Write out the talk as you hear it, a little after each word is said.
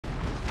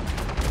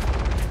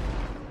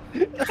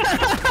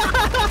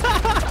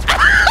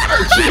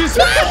Oh, Jesus!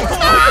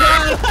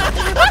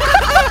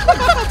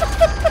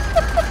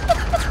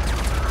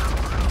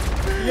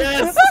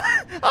 Yes!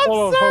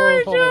 I'm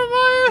sorry,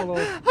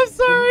 Jeremiah! I'm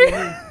sorry!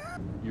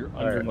 You're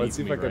All right, underneath let's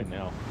see me if I can right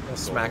now.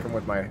 smack him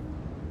with my.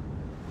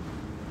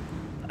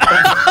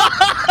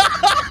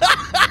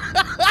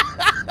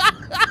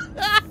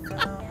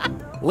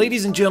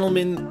 Ladies and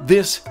gentlemen,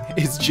 this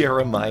is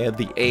Jeremiah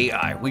the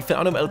AI. We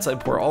found him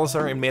outside Port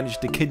Olisar and managed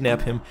to kidnap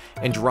him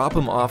and drop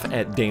him off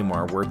at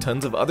Daymar, where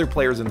tons of other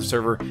players in the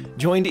server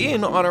joined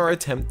in on our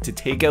attempt to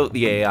take out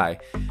the AI.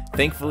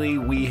 Thankfully,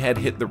 we had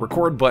hit the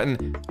record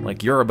button,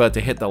 like you're about to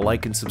hit the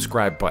like and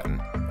subscribe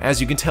button. As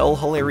you can tell,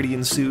 hilarity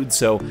ensued,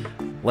 so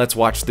let's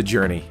watch the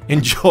journey.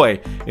 Enjoy,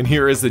 and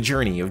here is the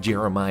journey of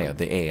Jeremiah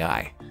the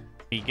AI.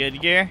 You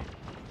good, Gear?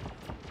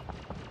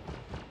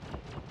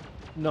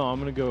 No, I'm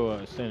gonna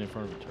go stand in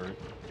front of the turret.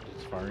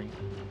 It's firing.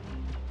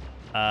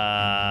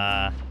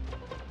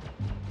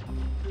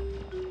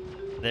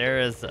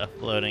 There is a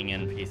floating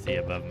NPC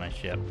above my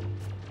ship.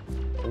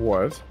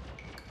 What?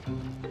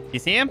 You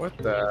see him? What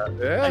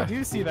the? I Yeah.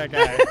 do see that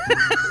guy.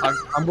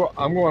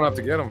 I'm going up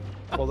to get him.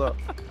 Hold up.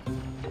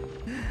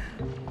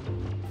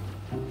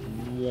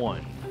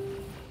 One.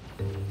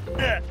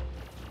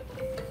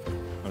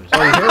 I'm just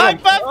I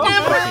buffed him!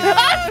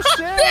 Oh,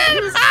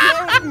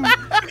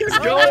 shit! He's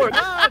going.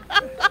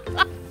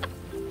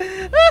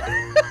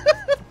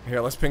 Here,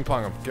 let's ping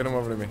pong him. Get him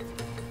over to me.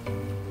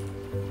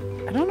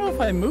 I don't know if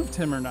I moved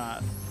him or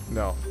not.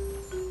 No,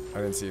 I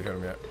didn't see you hit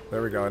him yet.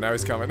 There we go. Now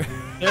he's coming.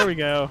 There we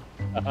go.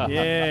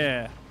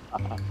 Yeah.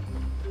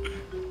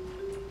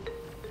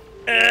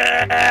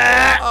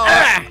 Oh,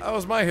 that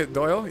was my hit,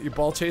 Doyle. You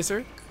ball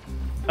chaser.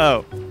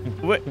 Oh.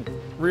 What?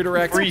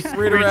 Redirect. Were you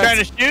Redirect. trying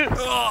to shoot?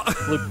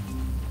 Look,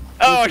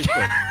 Oh, pretty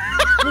fit.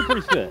 Look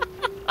pretty fit.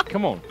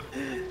 Come on.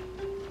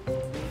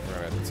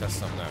 We're gonna test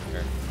something out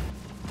here.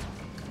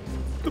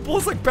 The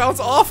bullets like bounce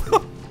off. oh,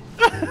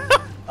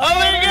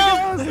 there you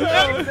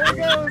go! There he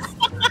goes.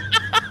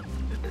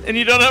 And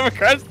you don't have a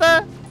crunch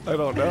stat? I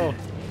don't know.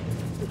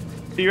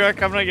 I'm not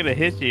gonna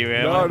hit you,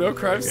 man. No, no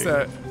crime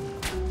set.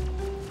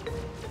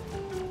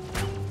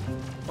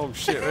 Oh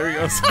shit! There he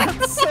goes.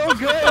 So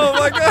good. Oh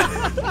my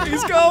god!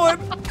 He's going.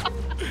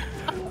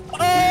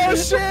 Oh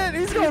shit!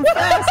 He's going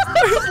fast.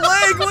 His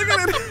leg. Look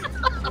at it.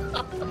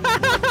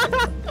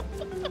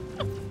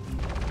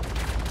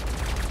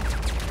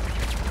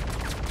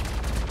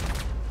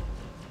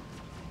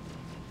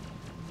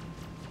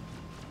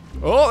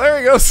 Oh, there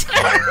he goes.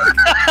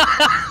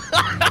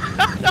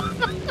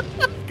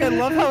 I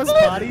love how his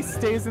body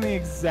stays in the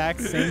exact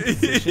same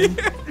position.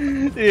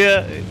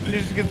 Yeah, he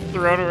just gets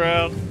thrown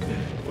around.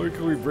 Where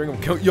can we bring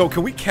him? Yo,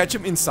 can we catch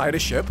him inside a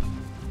ship?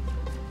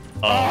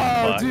 Oh,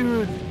 Oh, fuck.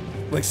 dude.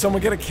 Like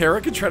someone get a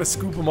carrot and try to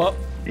scoop him up?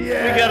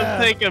 Yeah. We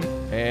gotta take him.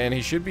 And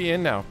he should be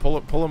in now. Pull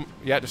him.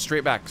 Yeah, just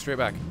straight back, straight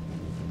back.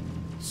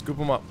 Scoop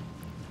him up.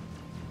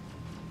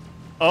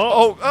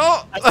 Oh,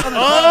 Oh, oh!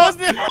 oh,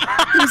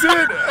 He's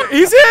in!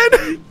 He's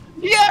in!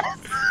 yes!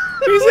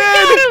 He's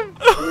in!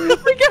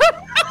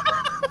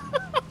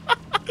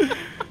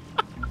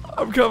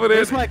 I'm coming in.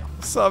 There's my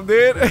Sup,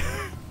 dude?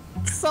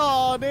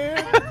 saw, dude.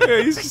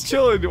 Yeah, he's just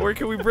chilling. Where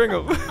can we bring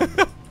him?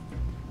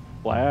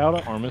 Fly out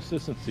an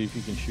armistice and see if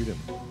you can shoot him.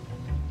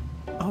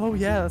 Oh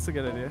yeah, that's a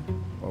good idea.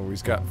 Oh,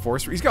 he's got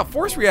force. He's got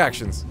force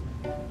reactions.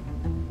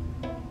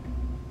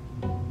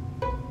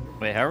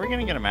 Wait, how are we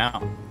gonna get him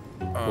out?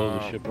 Blow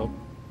the ship up.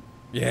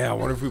 Yeah, I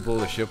wonder if we blow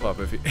the ship up.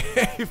 If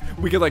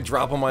we could like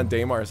drop him on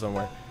Daymar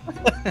somewhere.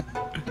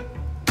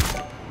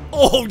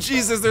 Oh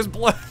Jesus! There's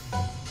blood.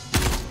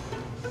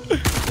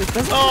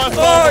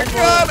 Oh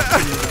god!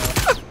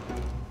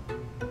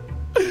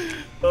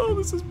 Oh,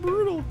 this is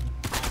brutal.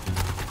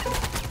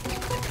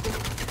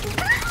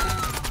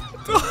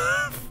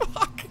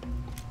 Fuck.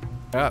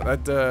 Yeah,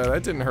 that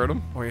didn't hurt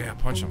him. Oh yeah,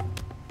 punch him.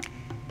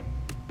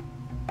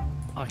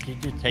 Oh,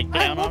 did you take I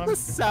down on love him? the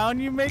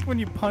sound you make when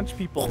you punch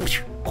people.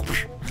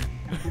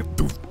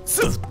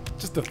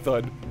 Just a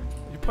thud.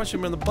 You punch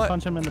him in the butt.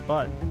 Punch him in the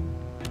butt.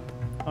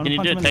 Can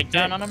you do a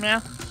takedown on him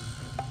now?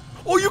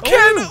 Oh, you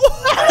can!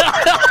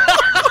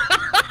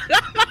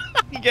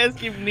 You guys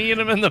keep kneeing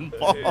him in the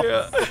balls.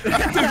 Yeah.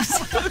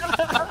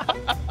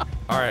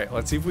 All right,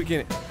 let's see if we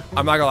can.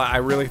 I'm not gonna lie.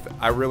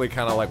 I really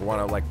kind of like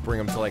want to like bring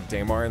him to like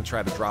Daymar and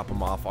try to drop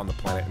him off on the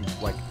planet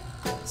and like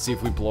see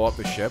if we blow up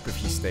the ship if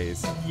he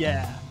stays.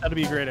 Yeah, that'd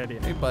be a great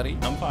idea. Hey, buddy.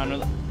 I'm fine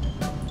with it.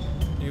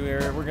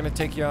 We're gonna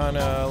take you on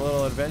a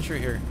little adventure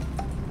here.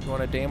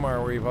 Going to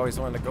Daymar where you've always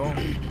wanted to go.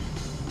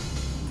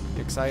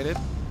 You excited?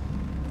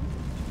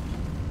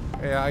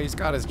 Yeah, he's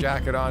got his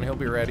jacket on. He'll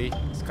be ready.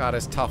 He's got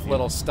his tough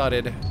little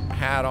studded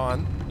hat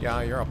on.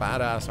 Yeah, you're a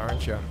badass,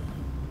 aren't you?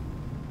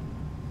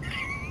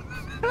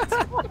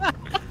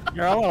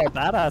 You're a little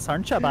badass,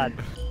 aren't you, bud?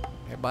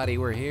 Hey, buddy,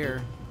 we're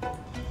here.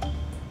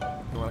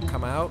 You want to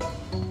come out?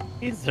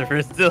 He's a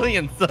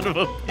resilient son of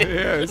a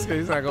bitch. Yeah,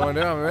 he's not going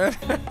down, man.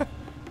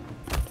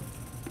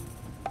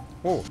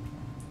 Whoa.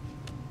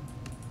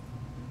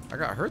 I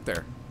got hurt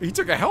there. He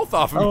took a health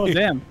off of me. Oh,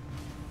 damn.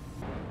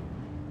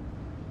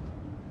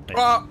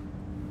 Kidnapping.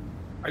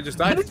 I just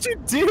died. What did you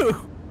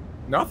do?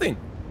 Nothing.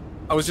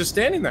 I was just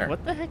standing there.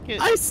 What the heck is...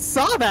 I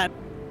saw that.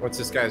 What's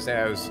this guy's name?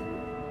 It was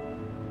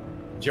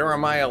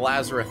Jeremiah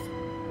Lazarus.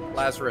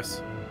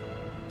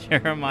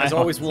 Jeremiah Has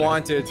always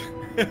Lazarus.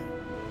 wanted.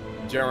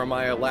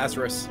 Jeremiah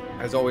Lazarus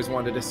has always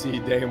wanted to see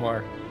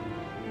Daymar.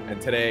 And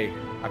today,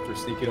 after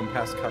sneaking him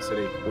past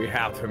custody, we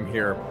have him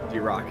here,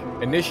 D-Rock.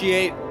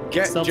 Initiate,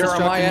 get Self-destruct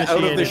Jeremiah out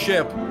of the initiated.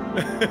 ship.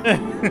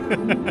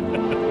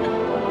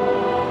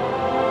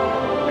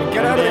 And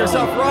get out of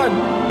yourself, run!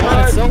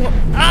 Run! It's so,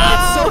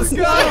 Oh, it's so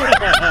slow.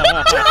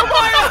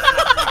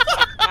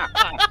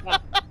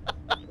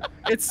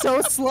 It's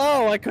so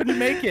slow. I couldn't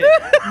make it.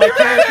 My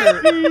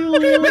character.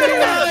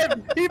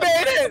 He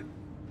made it.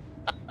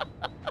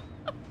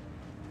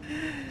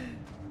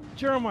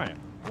 Jeremiah,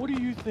 what do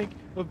you think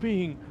of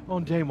being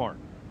on Daymar?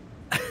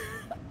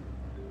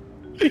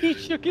 He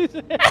shook his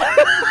head.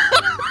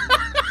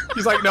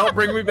 He's like, no,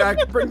 bring me back,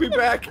 bring me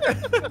back.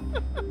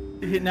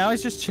 Now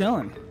he's just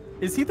chilling.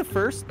 Is he the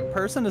first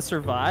person to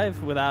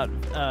survive without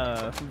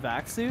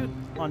vac suit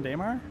on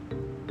Daymar?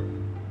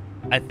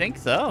 I think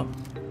so.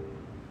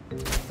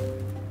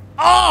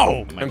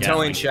 Oh! My I'm God,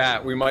 telling my-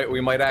 chat, we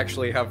might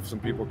actually have some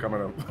people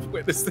coming up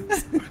witness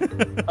this.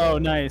 Oh,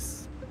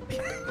 nice.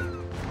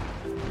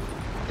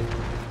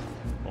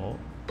 Oh.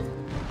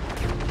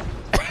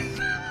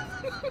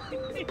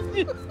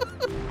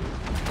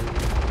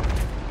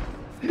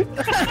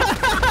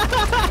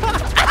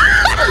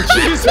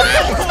 Jesus!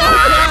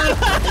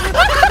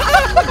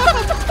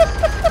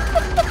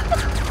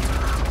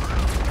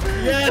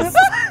 Yes.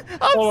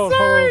 I'm Hold on,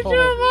 sorry, hold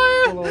on,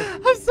 Jeremiah. hold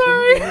on. I'm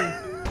sorry.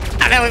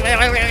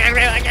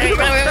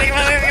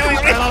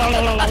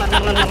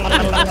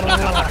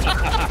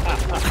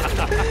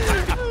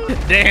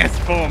 Dance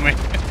for me.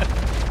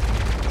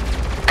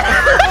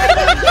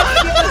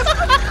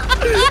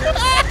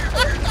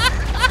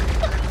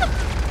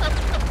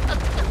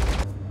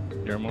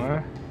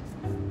 Jeremiah?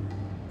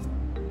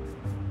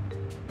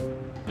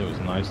 It was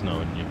nice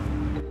knowing you.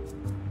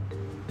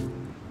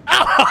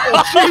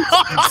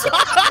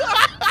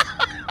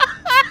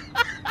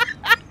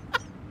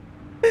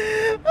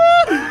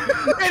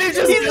 And he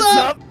just He's gets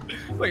up. up.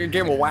 Like a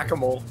game of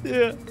whack-a-mole.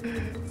 Yeah.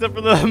 Except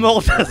for the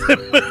mole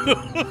doesn't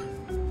move.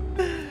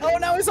 Oh,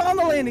 now he's on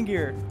the landing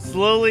gear.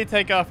 Slowly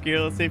take off gear.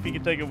 Let's see if you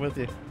can take it with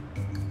you.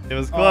 It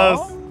was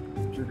close.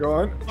 You're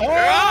going.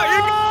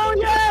 Oh,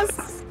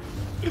 yes.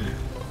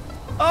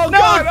 Oh No,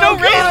 God! don't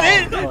oh, raise God.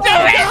 it! Don't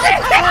raise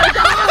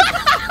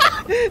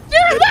it!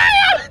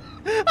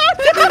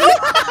 Jeremiah!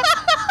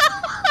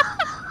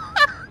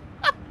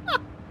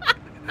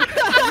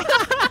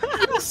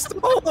 You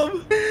stole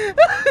him.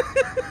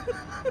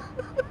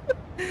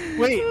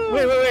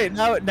 Wait.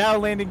 Now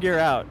landing gear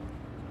out.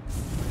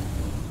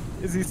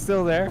 Is he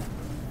still there?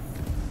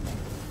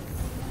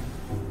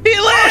 He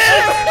lives!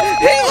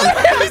 He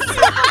lives!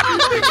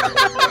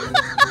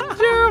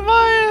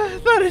 Jeremiah! I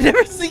thought I'd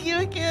never see you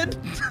again.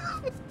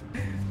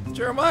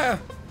 Jeremiah.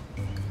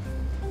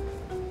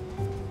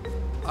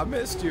 I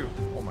missed you.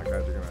 Oh my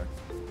God! You're gonna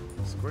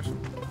squish him.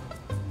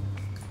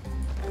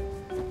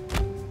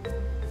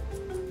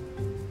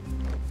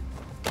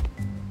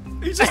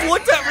 He just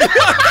looked at me.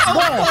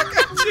 Oh fuck!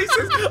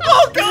 Jesus!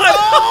 Oh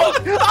God!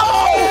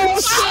 Oh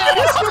shit!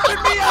 He's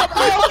scooping me up! Oh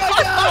my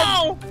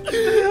God!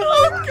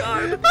 Oh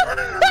God!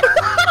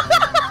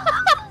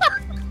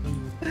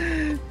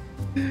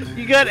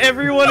 You got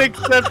everyone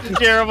except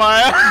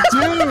Jeremiah.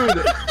 Dude!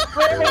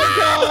 Oh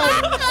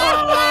my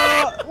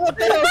God! What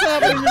the hell's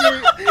happening to me?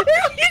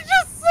 You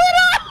just sit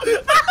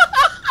up!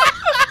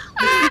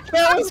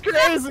 That was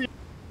crazy!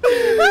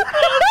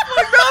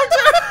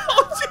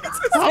 Oh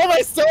Jesus! How am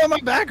I still on my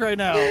back right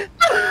now?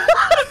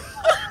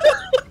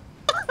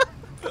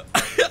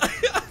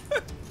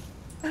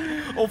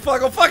 Oh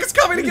fuck! Oh fuck! It's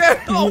coming again!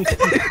 Oh,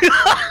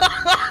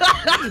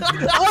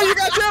 Oh, you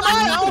got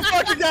Jeremiah! Oh,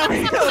 fucking got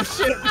me! Oh,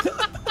 shit!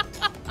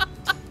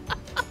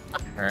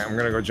 all right, I'm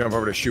gonna go jump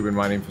over to Shubin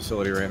mining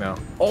facility right now.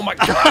 Oh my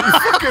God!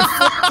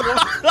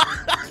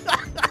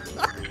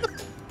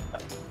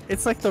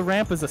 It's like the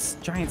ramp is a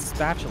giant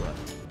spatula.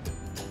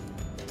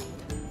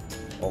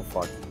 Oh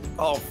fuck!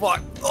 Oh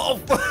fuck! Oh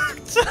fuck!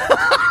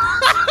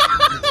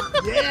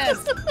 Yes!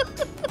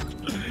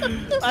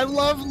 I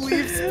love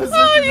Leaf's position.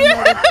 Oh,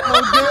 yeah.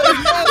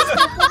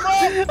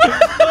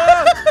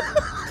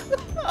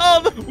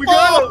 Oh, the We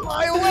got him!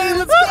 My way,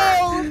 let's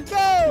go! Let's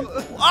go!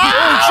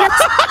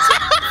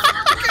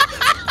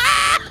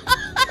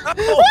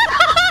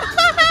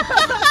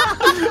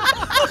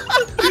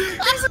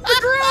 He's in the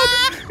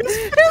ground!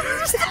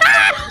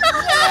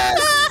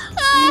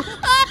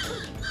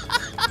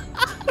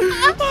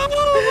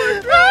 Oh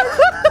my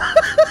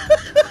God!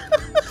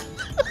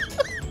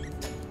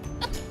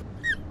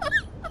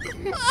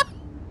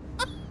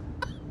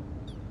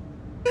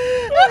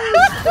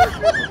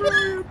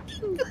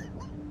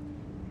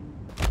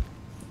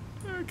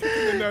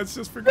 Kicking the nuts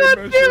just for good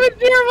measure. damn it,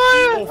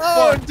 Jeremiah! Oh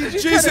fuck! did you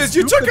Jesus, try to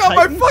you scoop took the out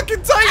my Titan?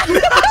 fucking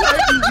Titan!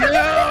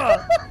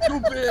 Yeah!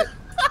 Stupid!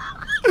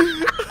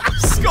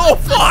 Skull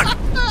fuck!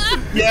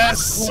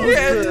 Yes! Close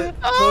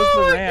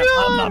the ramp.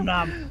 God. Nom,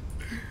 nom, nom.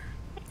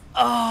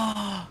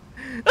 Oh.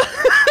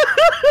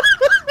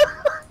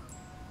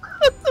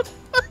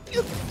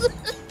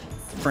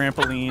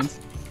 Trampolines.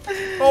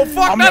 Oh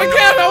fuck, not again!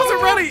 I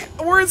wasn't ready!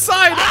 We're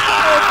inside! Oh,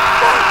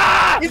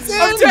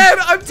 fuck. I'm dead!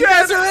 I'm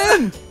dead! You're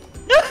in!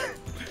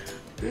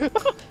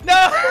 No!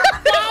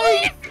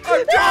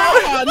 I'm dead!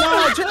 Oh,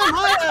 no,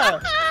 Jeremiah!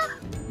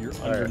 You're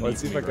Alright, underneath let's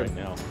see if me I can right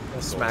now.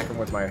 I'll smack him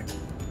with my...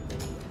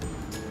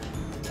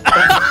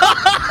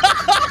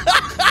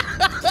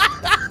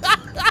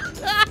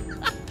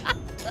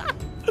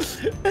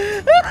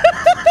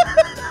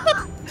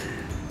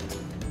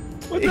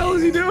 What the hell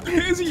is he doing?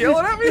 Is he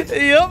yelling at me?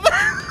 Yep.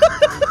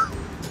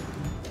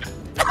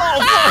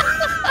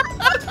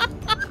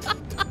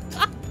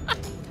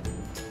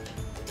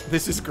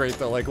 This is great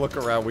though, like look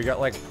around, we got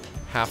like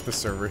half the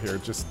server here,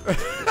 just...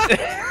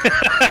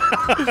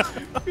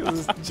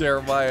 This is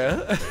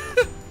Jeremiah.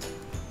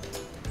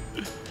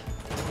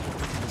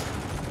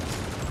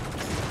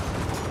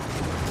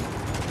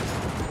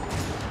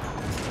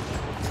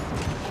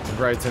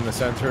 Right in the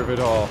center of it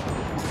all.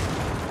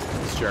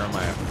 It's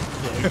Jeremiah.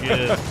 So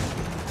good.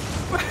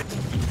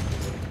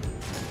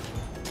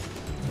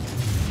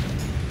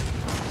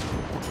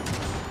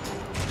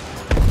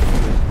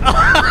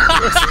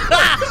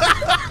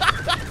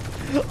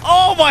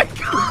 Oh my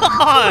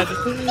god!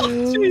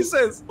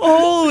 Jesus!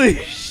 Holy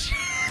shit!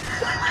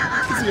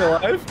 Is he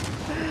alive?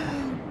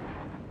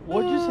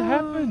 What just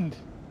happened?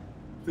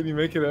 Did he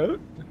make it out?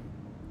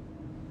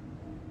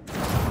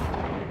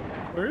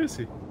 Where is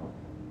he?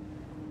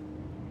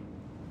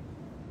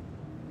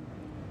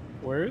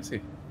 Where is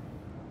he?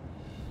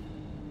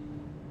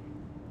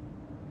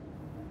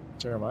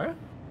 Jeremiah?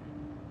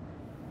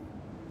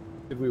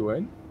 Did we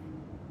win?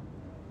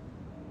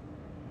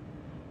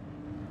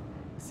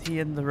 Is he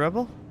in the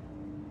rubble?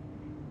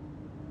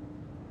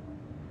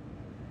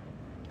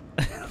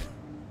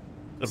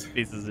 Those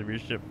pieces of your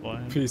ship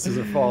flying. Pieces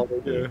are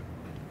falling, yeah.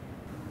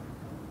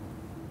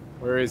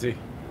 Where is he?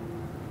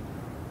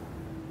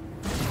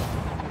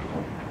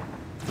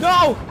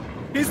 No!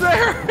 He's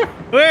there!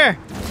 Where?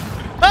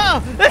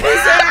 Oh! He's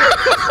there!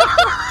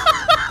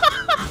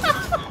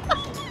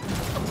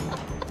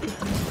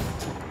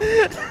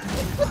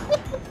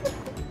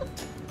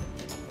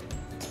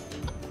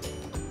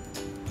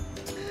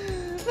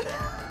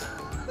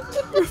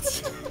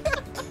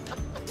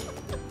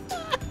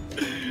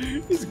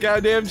 He's a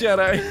goddamn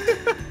Jedi.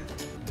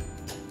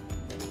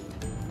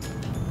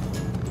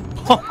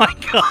 Oh my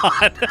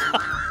god!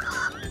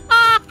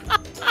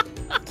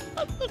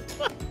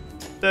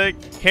 The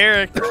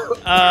carrick,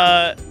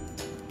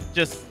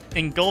 just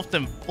engulfed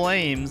in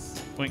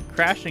flames, went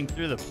crashing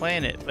through the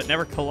planet, but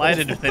never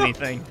collided with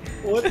anything.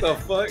 What the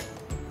fuck?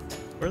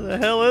 Where the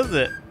hell is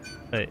it?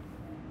 Wait,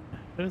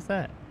 what is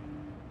that?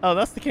 Oh,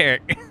 that's the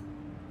carrick.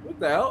 What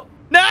the hell?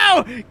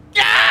 No!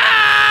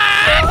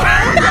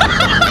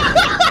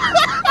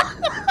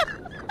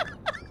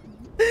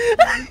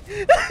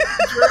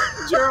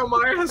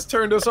 Jeremiah has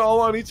turned us all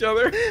on each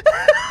other.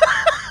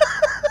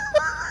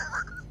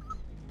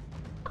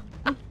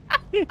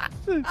 He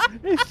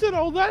said,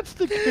 oh, that's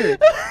the kid.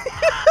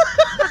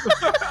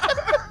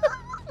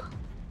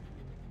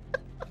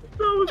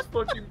 That was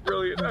fucking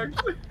brilliant,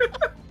 actually.